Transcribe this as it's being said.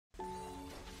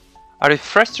Are you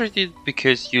frustrated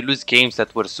because you lose games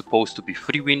that were supposed to be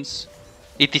free wins?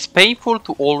 It is painful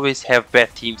to always have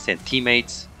bad teams and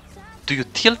teammates. Do you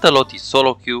tilt a lot in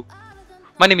solo queue?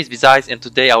 My name is VODs and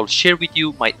today I will share with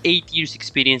you my 8 years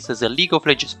experience as a League of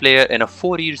Legends player and a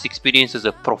 4 years experience as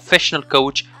a professional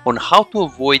coach on how to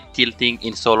avoid tilting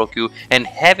in solo queue and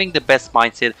having the best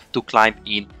mindset to climb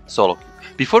in solo queue.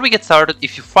 Before we get started,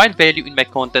 if you find value in my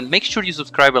content, make sure you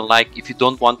subscribe and like if you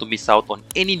don't want to miss out on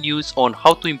any news on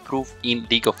how to improve in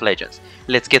League of Legends.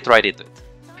 Let's get right into it.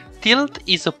 Tilt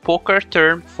is a poker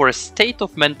term for a state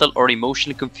of mental or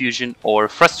emotional confusion or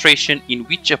frustration in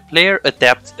which a player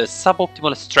adapts a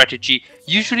suboptimal strategy,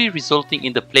 usually resulting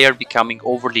in the player becoming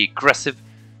overly aggressive.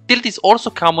 Tilt is also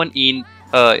common in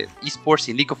esports,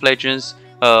 in League of Legends,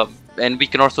 and we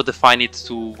can also define it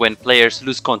to when players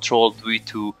lose control due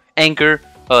to anger.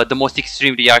 The most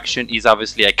extreme reaction is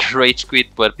obviously like rage quit,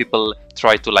 where people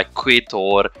try to like quit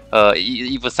or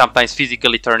even sometimes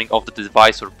physically turning off the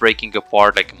device or breaking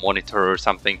apart like a monitor or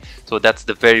something. So that's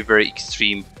the very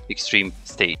extreme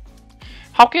state.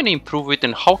 How can you improve it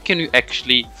and how can you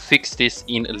actually fix this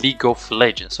in League of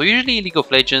Legends? So usually in League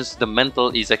of Legends the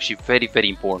mental is actually very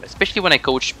important, especially when I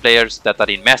coach players that are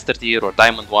in Master Tier or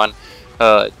Diamond 1.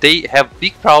 They have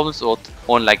big problems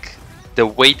on like the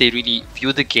way they really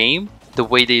view the game, the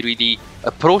way they really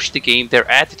approach the game, their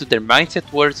attitude, their mindset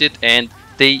towards it, and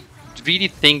they really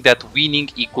think that winning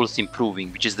equals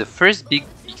improving, which is the first big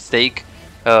mistake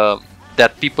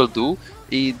that people do,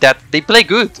 that they play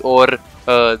good or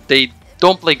they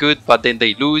don't play good but then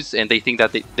they lose and they think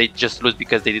that they just lose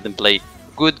because they didn't play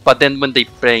good. But then when they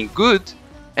playing good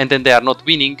and then they are not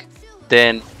winning,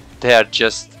 then they are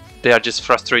just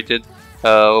frustrated,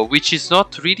 which is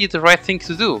not really the right thing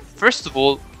to do. First of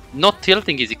all, not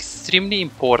tilting is extremely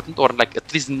important, or like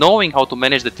at least knowing how to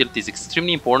manage the tilt is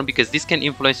extremely important, because this can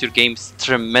influence your games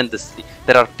tremendously.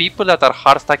 There are people that are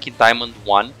hard stuck in Diamond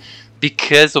 1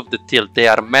 because of the tilt. They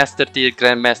are Master Tier,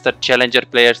 Grandmaster, Challenger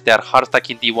players. They are hard stuck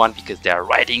in D1 because they are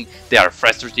riding, they are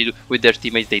frustrated with their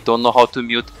teammates, they don't know how to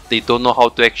mute, they don't know how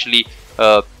to actually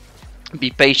be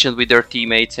patient with their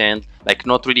teammates and like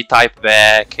not really type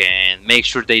back and make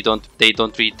sure they don't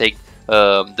really take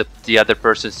the other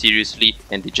person seriously,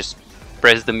 and they just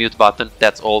press the mute button.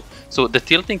 That's all. So the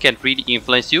tilting can really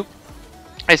influence you,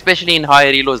 especially in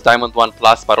higher elos, Diamond 1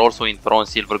 plus, but also in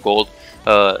Bronze, Silver, Gold.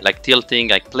 Like tilting,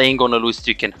 like playing on a lose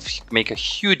streak can make a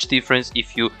huge difference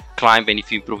if you climb and if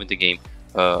you improve in the game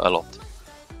a lot.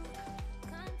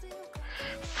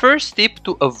 First tip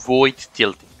to avoid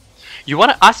tilting. You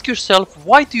want to ask yourself,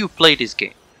 why do you play this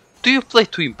game? Do you play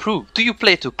to improve? Do you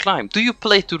play to climb? Do you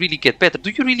play to really get better?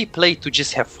 Do you really play to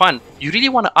just have fun? You really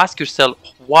want to ask yourself,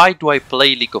 why do I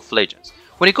play League of Legends?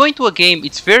 When you go into a game,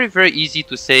 it's very easy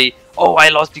to say, oh, I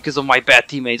lost because of my bad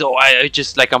teammates. Oh,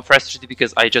 I'm frustrated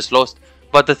because I just lost.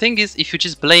 But the thing is, if you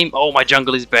just blame, oh, my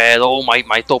jungle is bad, oh, my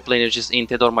top laner just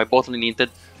inted or my bot lane inted,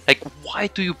 like, why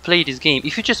do you play this game?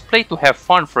 If you just play to have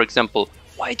fun, for example,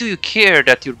 why do you care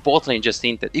that your bot lane just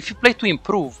inted? If you play to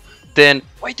improve, then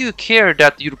why do you care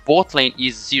that your bot lane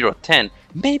is 0-10?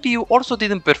 Maybe you also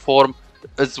didn't perform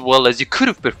as well as you could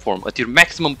have performed at your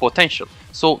maximum potential.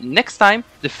 So next time,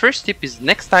 the first tip is,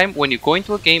 next time when you go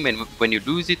into a game and when you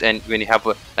lose it and when you have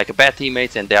like a bad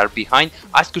teammates and they are behind,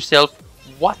 ask yourself,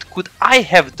 what could I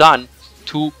have done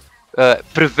to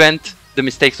prevent the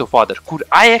mistakes of others? Could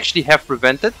I actually have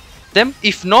prevented them?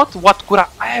 If not, what could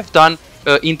I have done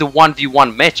in the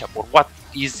 1v1 matchup, or what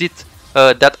is it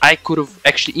that I could have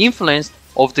actually influenced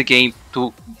of the game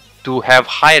to have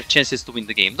higher chances to win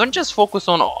the game? Don't just focus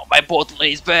on, oh, my bot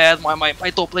lane is bad,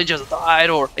 my top lane just died,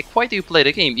 or like, why do you play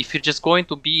the game? If you're just going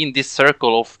to be in this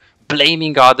circle of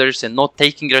blaming others and not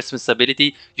taking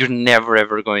responsibility, you're never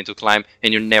ever going to climb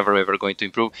and you're never ever going to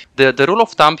improve. The rule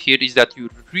of thumb here is that you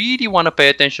really want to pay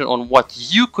attention on what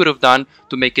you could have done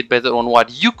to make it better, on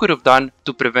what you could have done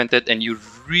to prevent it, and you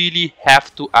really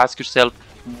have to ask yourself,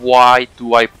 why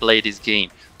do I play this game?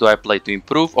 Do I play to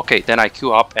improve? Okay, then I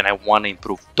queue up and I want to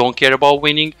improve. Don't care about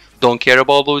winning, don't care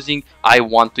about losing, I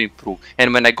want to improve.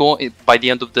 And when I go by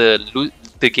the end of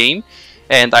the game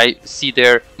and I see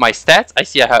there my stats, I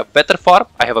see I have better farm,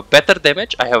 I have a better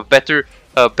damage, I have better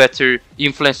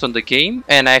influence on the game,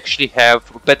 and I actually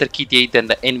have better KDA than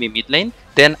the enemy mid lane,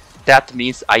 then that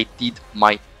means I did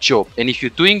my job. And if you're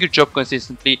doing your job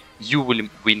consistently, you will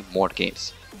win more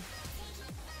games.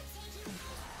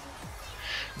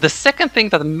 The second thing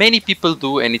that many people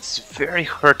do, and it's very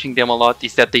hurting them a lot,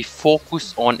 is that they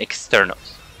focus on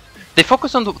externals. They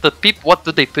focus on the people, what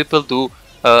do the people do,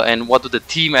 and what do the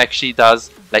team actually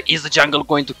does. Like, is the jungle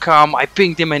going to come? I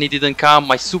pinged him and he didn't come.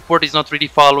 My support is not really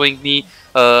following me.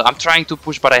 I'm trying to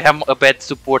push, but I have a bad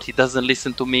support, he doesn't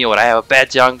listen to me, or I have a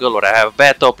bad jungle, or I have a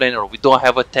bad top lane, or we don't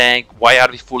have a tank, why are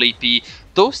we full AP?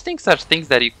 Those things are things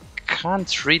that you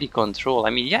can't really control.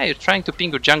 I mean, yeah, you're trying to ping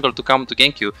your jungle to come to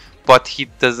gank you, but he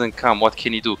doesn't come. What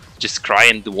can you do? Just cry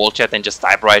in the wall chat and just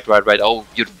type right, oh,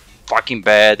 you're fucking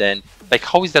bad, and like,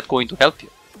 how is that going to help you?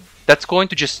 That's going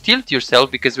to just tilt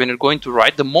yourself, because when you're going to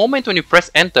write, the moment when you press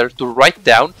enter to write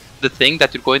down the thing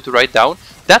that you're going to write down,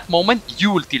 that moment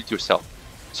you will tilt yourself.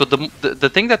 So the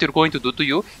thing that you're going to do to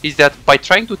you is that by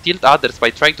trying to tilt others, by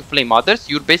trying to flame others,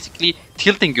 you're basically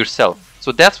tilting yourself.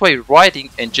 So that's why writing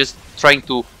and just trying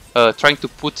to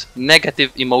put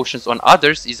negative emotions on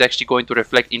others is actually going to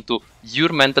reflect into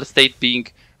your mental state being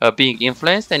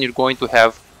influenced, and you're going to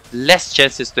have less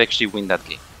chances to actually win that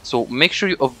game. So make sure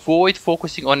you avoid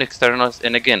focusing on externals,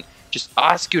 and again, just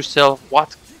ask yourself,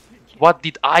 what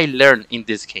did I learn in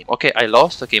this game? Okay, I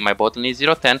lost. Okay, my bot lane is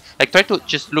 0-10. Like, try to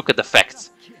just look at the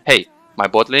facts. Hey, my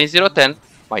bot lane is 0-10.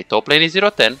 My top lane is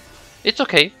 0-10. It's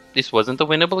okay. This wasn't a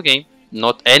winnable game.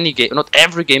 Not every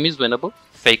game is winnable.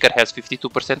 Faker has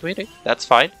 52% win rate. That's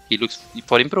fine. He looks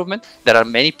for improvement. There are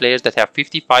many players that have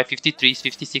 55, 53,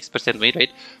 56% win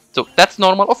rate. So that's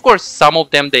normal. Of course, some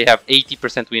of them, they have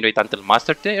 80% win rate until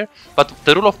master tier. But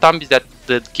the rule of thumb is that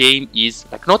the game is,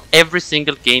 like, not every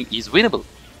single game is winnable.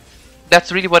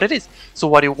 That's really what it is. So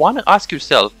what you want to ask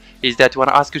yourself is that you want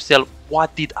to ask yourself,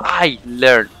 what did I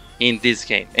learn in this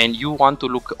game? And you want to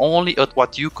look only at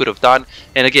what you could have done.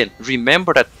 And again,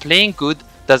 remember that playing good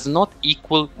does not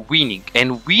equal winning,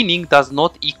 and winning does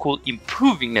not equal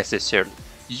improving necessarily.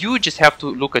 You just have to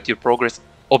look at your progress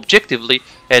objectively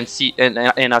and see and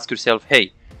ask yourself,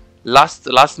 hey,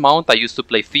 last mount I used to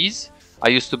play Fizz, I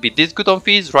used to be this good on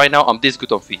Fizz, right now I'm this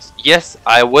good on Fizz. Yes,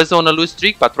 I was on a lose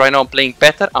streak, but right now I'm playing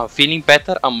better, I'm feeling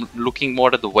better, I'm looking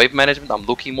more at the wave management, I'm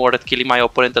looking more at killing my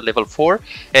opponent at level 4,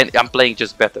 and I'm playing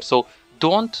just better. So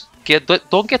don't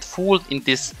get fooled in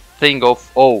this thing of,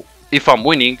 oh, if I'm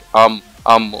winning,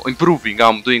 I'm improving,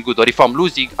 I'm doing good, or if I'm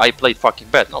losing, I played fucking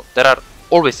bad. No, there are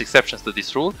always exceptions to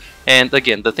this rule. And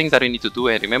again, the things that you need to do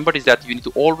and remember is that you need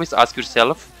to always ask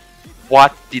yourself,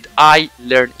 what did I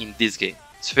learn in this game?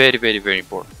 It's very, very, very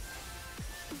important.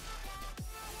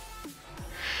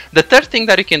 The third thing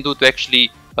that you can do to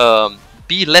actually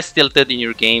be less tilted in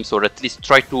your games, or at least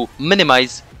try to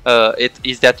minimize it,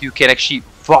 is that you can actually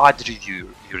VOD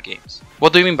review your games.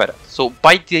 What do you mean by that? So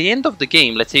by the end of the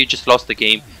game, let's say you just lost the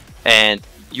game and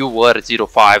you were 0-5,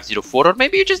 0-4, or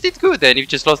maybe you just did good and you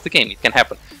just lost the game. It can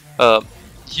happen.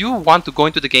 You want to go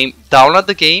into the game, download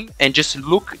the game, and just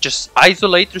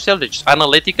isolate yourself, just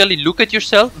analytically look at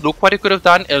yourself, look what you could have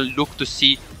done, and look to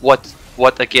see what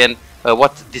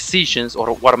decisions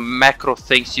or what macro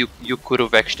things you could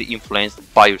have actually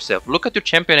influenced by yourself. Look at your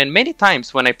champion, and many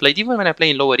times when I played, even when I play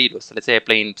in lower elos, let's say I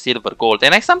play in silver, gold,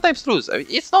 and I sometimes lose. I mean,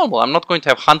 it's normal. I'm not going to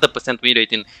have 100% win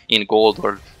rate in gold,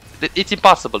 or it's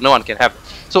impossible. No one can have it.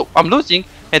 So I'm losing,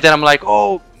 and then I'm like,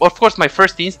 oh, of course my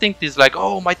first instinct is like,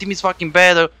 oh, my team is fucking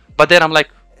bad. But then I'm like,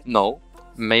 no,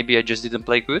 maybe I just didn't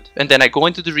play good. And then I go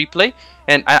into the replay,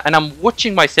 and I'm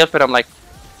watching myself, and I'm like,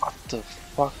 what the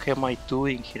fuck am I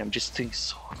doing here? I'm just doing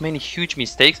so many huge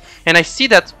mistakes. And I see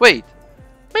that, wait,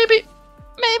 maybe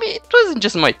it wasn't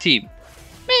just my team.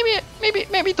 Maybe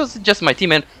it wasn't just my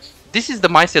team. And this is the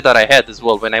mindset that I had as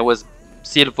well when I was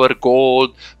silver,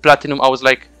 gold, platinum. I was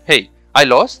like, hey, I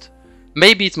lost.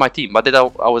 Maybe it's my team. But then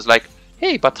I was like,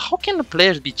 hey, but how can the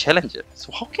players be challenger?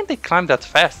 So how can they climb that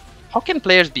fast? How can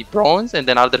players be bronze and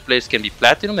then other players can be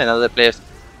platinum and other players?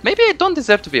 Maybe I don't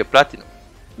deserve to be a platinum.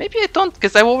 Maybe I don't,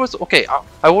 because I always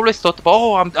thought about,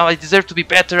 oh, I deserve to be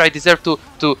better. I deserve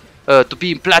to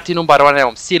be in platinum, but right now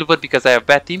I'm silver because I have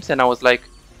bad teams. And I was like,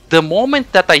 the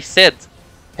moment that I said,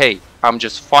 hey, I'm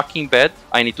just fucking bad,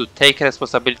 I need to take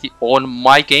responsibility on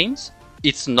my games.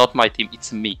 It's not my team,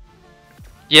 it's me.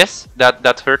 Yes,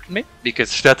 that hurt me,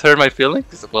 because that hurt my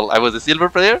feelings. Well, I was a silver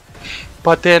player,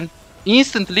 but then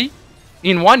instantly,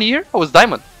 in 1 year, I was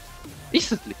diamond.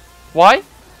 Instantly. Why?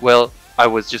 Well, I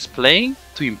was just playing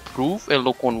to improve and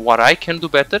look on what I can do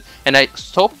better, and I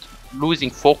stopped losing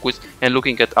focus and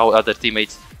looking at our other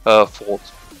teammates'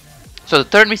 faults. So the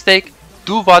third mistake,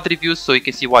 do VOD reviews so you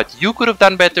can see what you could have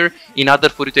done better in order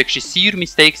for you to actually see your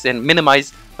mistakes and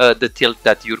minimize the tilt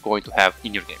that you're going to have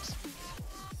in your games.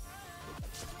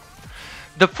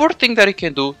 The fourth thing that you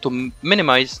can do to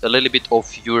minimize a little bit of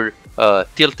your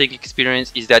tilting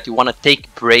experience is that you want to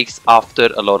take breaks after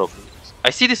a lot of losses. I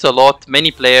see this a lot.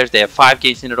 Many players, they have 5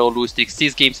 games in a row lose streak,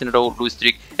 6 games in a row lose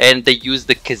streak, and they use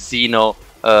the casino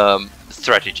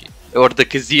strategy or the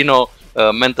casino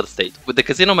mental state. With the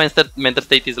casino mental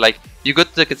state is like, you go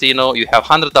to the casino, you have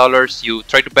 $100, you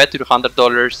try to bet your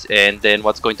 $100, and then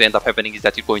what's going to end up happening is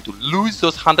that you're going to lose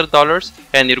those $100,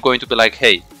 and you're going to be like,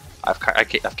 hey,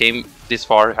 I've came this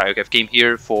far, I've came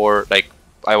here for, like,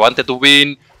 I wanted to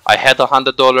win, I had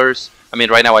 $100, I mean,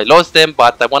 right now I lost them,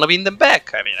 but I want to win them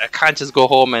back. I mean, I can't just go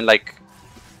home and, like,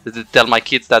 tell my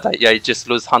kids that I just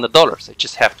lose $100. I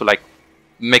just have to, like,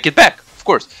 make it back, of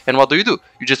course. And what do?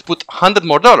 You just put $100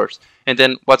 more, and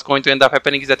then what's going to end up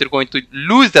happening is that you're going to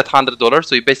lose that $100.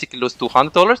 So you basically lose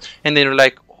 $200, and then you're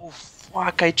like, oh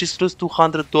fuck, I just lose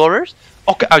 $200.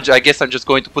 Okay, I guess I'm just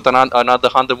going to put another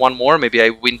 101 more. Maybe I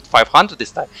win 500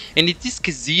 this time. And it's this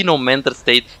casino mental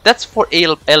state. That's for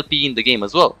LP in the game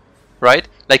as well, right?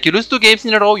 Like, you lose 2 games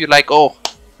in a row, you're like, oh,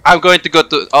 I'm going to go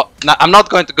to, oh, no, I'm not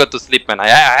going to go to sleep, man. I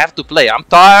have to play. I'm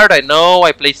tired. I know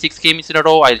I played 6 games in a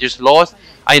row. I just lost.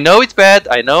 I know it's bad.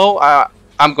 I know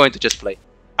I'm going to just play.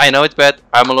 I know it's bad.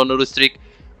 I'm on a lose streak,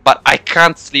 but I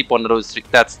can't sleep on a lose streak.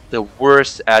 That's the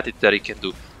worst attitude that you can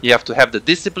do. You have to have the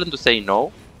discipline to say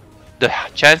no. The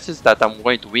chances that I'm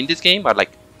going to win this game are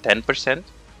like 10%.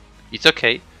 It's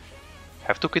okay.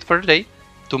 Have to quit for the day.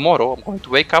 Tomorrow I'm going to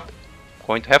wake up,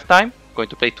 going to have time, going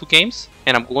to play 2 games,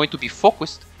 and I'm going to be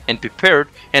focused and prepared,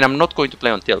 and I'm not going to play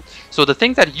on tilt. So the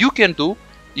thing that you can do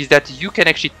is that you can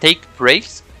actually take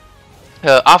breaks.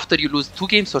 After you lose 2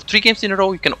 games or 3 games in a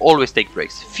row, you can always take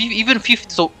breaks. Even 50.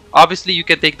 So obviously you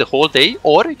can take the whole day,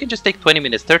 or you can just take 20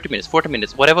 minutes, 30 minutes, 40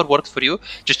 minutes, whatever works for you.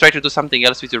 Just try to do something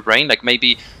else with your brain, like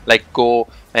maybe like go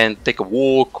and take a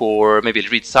walk, or maybe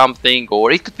read something,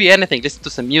 or it could be anything. Listen to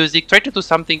some music. Try to do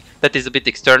something that is a bit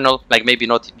external, like maybe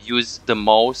not use the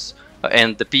mouse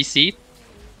and the PC,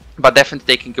 but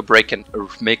definitely taking a break can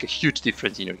make a huge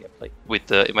difference in your gameplay with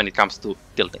when it comes to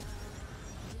tilting.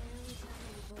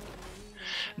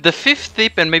 The 5th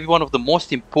tip, and maybe one of the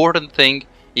most important thing,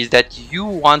 is that you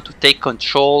want to take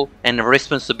control and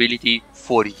responsibility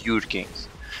for your games.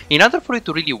 In order for you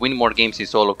to really win more games in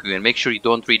SoloQ and make sure you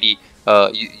don't really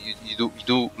you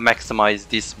do maximize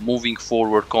this moving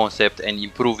forward concept and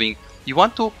improving, you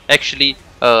want to actually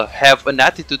have an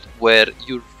attitude where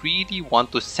you really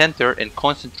want to center and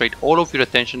concentrate all of your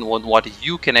attention on what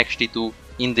you can actually do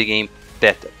in the game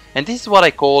better. And this is what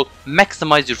I call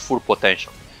maximize your full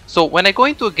potential. So when I go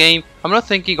into a game, I'm not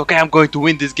thinking, okay, I'm going to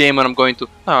win this game and I'm going to...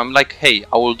 No, I'm like, hey,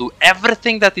 I will do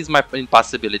everything that is in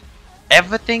possibility.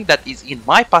 Everything that is in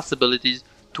my possibilities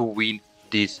to win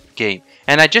this game.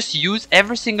 And I just use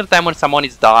every single time when someone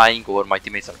is dying or my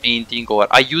teammates are inting, or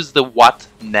I use the what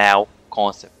now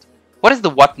concept. What is the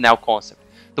what now concept?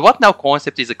 The what now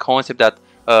concept is a concept that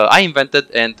I invented,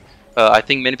 and I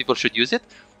think many people should use it.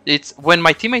 It's when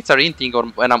my teammates are inting or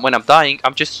when I'm dying,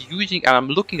 I'm just I'm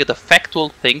looking at the factual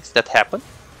things that happen,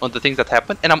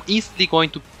 and I'm instantly going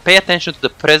to pay attention to the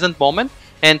present moment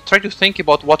and try to think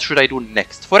about what should I do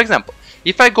next. For example,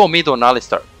 if I go mid on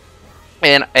Alistar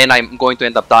and I'm going to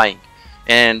end up dying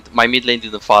and my mid lane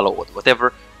didn't follow or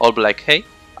whatever, I'll be like, hey,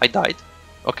 I died.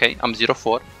 Okay, I'm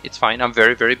 0-4. It's fine. I'm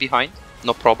very, very behind.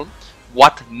 No problem.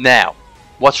 What now?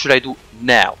 What should I do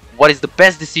now? What is the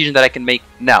best decision that I can make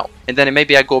now? And then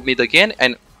maybe I go mid again,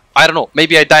 and I don't know,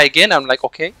 maybe I die again. I'm like,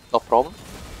 okay, no problem.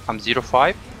 I'm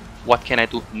 0-5. What can I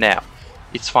do now?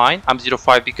 It's fine. I'm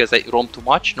 0-5 because I roam too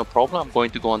much. No problem. I'm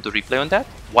going to go on to replay on that.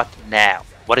 What now?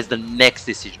 What is the next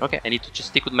decision? Okay, I need to just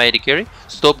stick with my AD carry.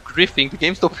 Stop griefing the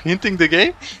game. Stop hinting the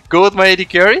game. Go with my AD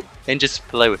carry and just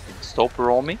play with him. Stop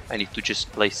roaming. I need to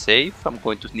just play safe. I'm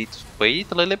going to need to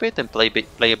wait a little bit and play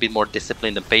a bit more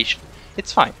disciplined and patient.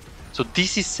 It's fine. So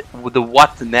this is the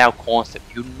what now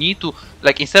concept. You need to,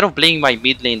 like, instead of blaming my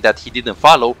mid lane that he didn't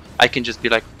follow, I can just be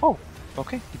like, oh,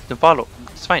 okay, he didn't follow.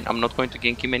 It's fine. I'm not going to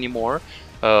gank him anymore.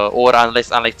 Or unless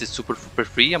it's super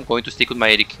free, I'm going to stick with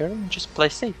my AD carry and just play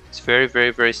safe. It's very,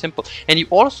 very, very simple. And you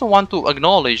also want to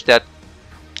acknowledge that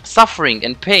suffering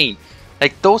and pain,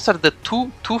 like, those are the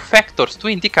two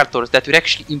indicators that you're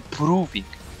actually improving.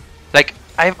 Like,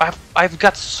 I've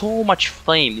got so much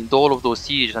flame in all of those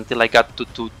sieges until I got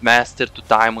to master, to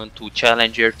diamond, to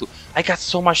challenger, I got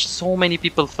so many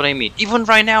people flame me. Even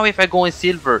right now, if I go in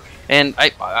silver and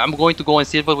I'm going to go in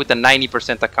silver with a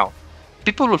 90% account,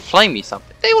 people will flame me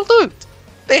something. They will do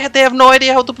it. They have no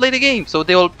idea how to play the game. So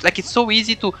they will, like, it's so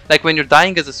easy to, like, when you're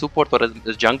dying as a support or as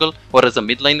a jungle or as a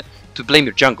mid lane, to blame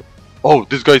your jungle. Oh,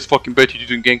 this guy's fucking bad, he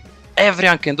didn't gank.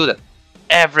 Everyone can do that.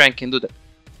 Everyone can do that.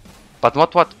 But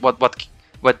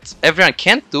what everyone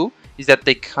can't do is that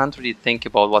they can't really think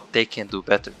about what they can do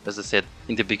better, as I said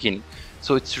in the beginning.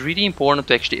 So it's really important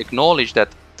to actually acknowledge that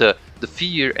the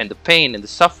fear and the pain and the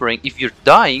suffering, if you're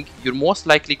dying, you're most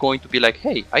likely going to be like,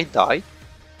 hey, I died.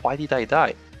 Why did I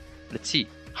die? Let's see.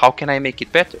 How can I make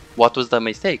it better? What was the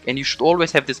mistake? And you should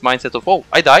always have this mindset of, oh,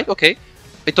 I died, okay.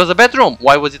 It was a bad room.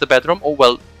 Why was it a bad room? Oh,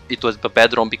 well, it was a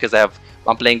bad room because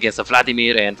I'm playing against a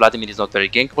Vladimir, and Vladimir is not very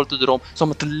gankable to the roam. So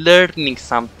I'm learning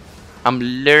something. I'm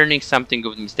learning something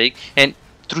of the mistake, and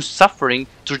through suffering,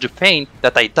 through the pain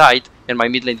that I died and my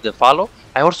mid lane didn't follow,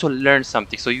 I also learned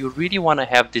something. So you really want to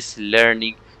have this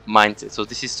learning mindset. So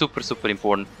this is super, super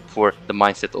important for the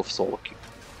mindset of SoloQ.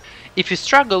 If you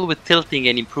struggle with tilting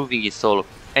and improving in solo,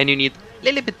 and you need a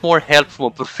little bit more help from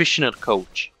a professional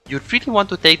coach, you really want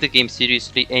to take the game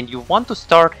seriously and you want to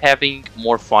start having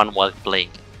more fun while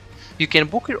playing, you can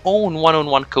book your own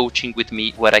one-on-one coaching with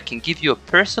me, where I can give you a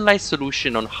personalized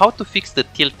solution on how to fix the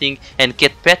tilting and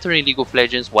get better in League of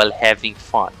Legends while having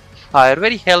fun. I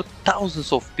already helped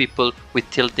thousands of people with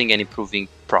tilting and improving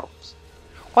problems.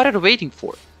 What are you waiting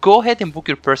for? Go ahead and book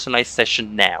your personalized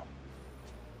session now.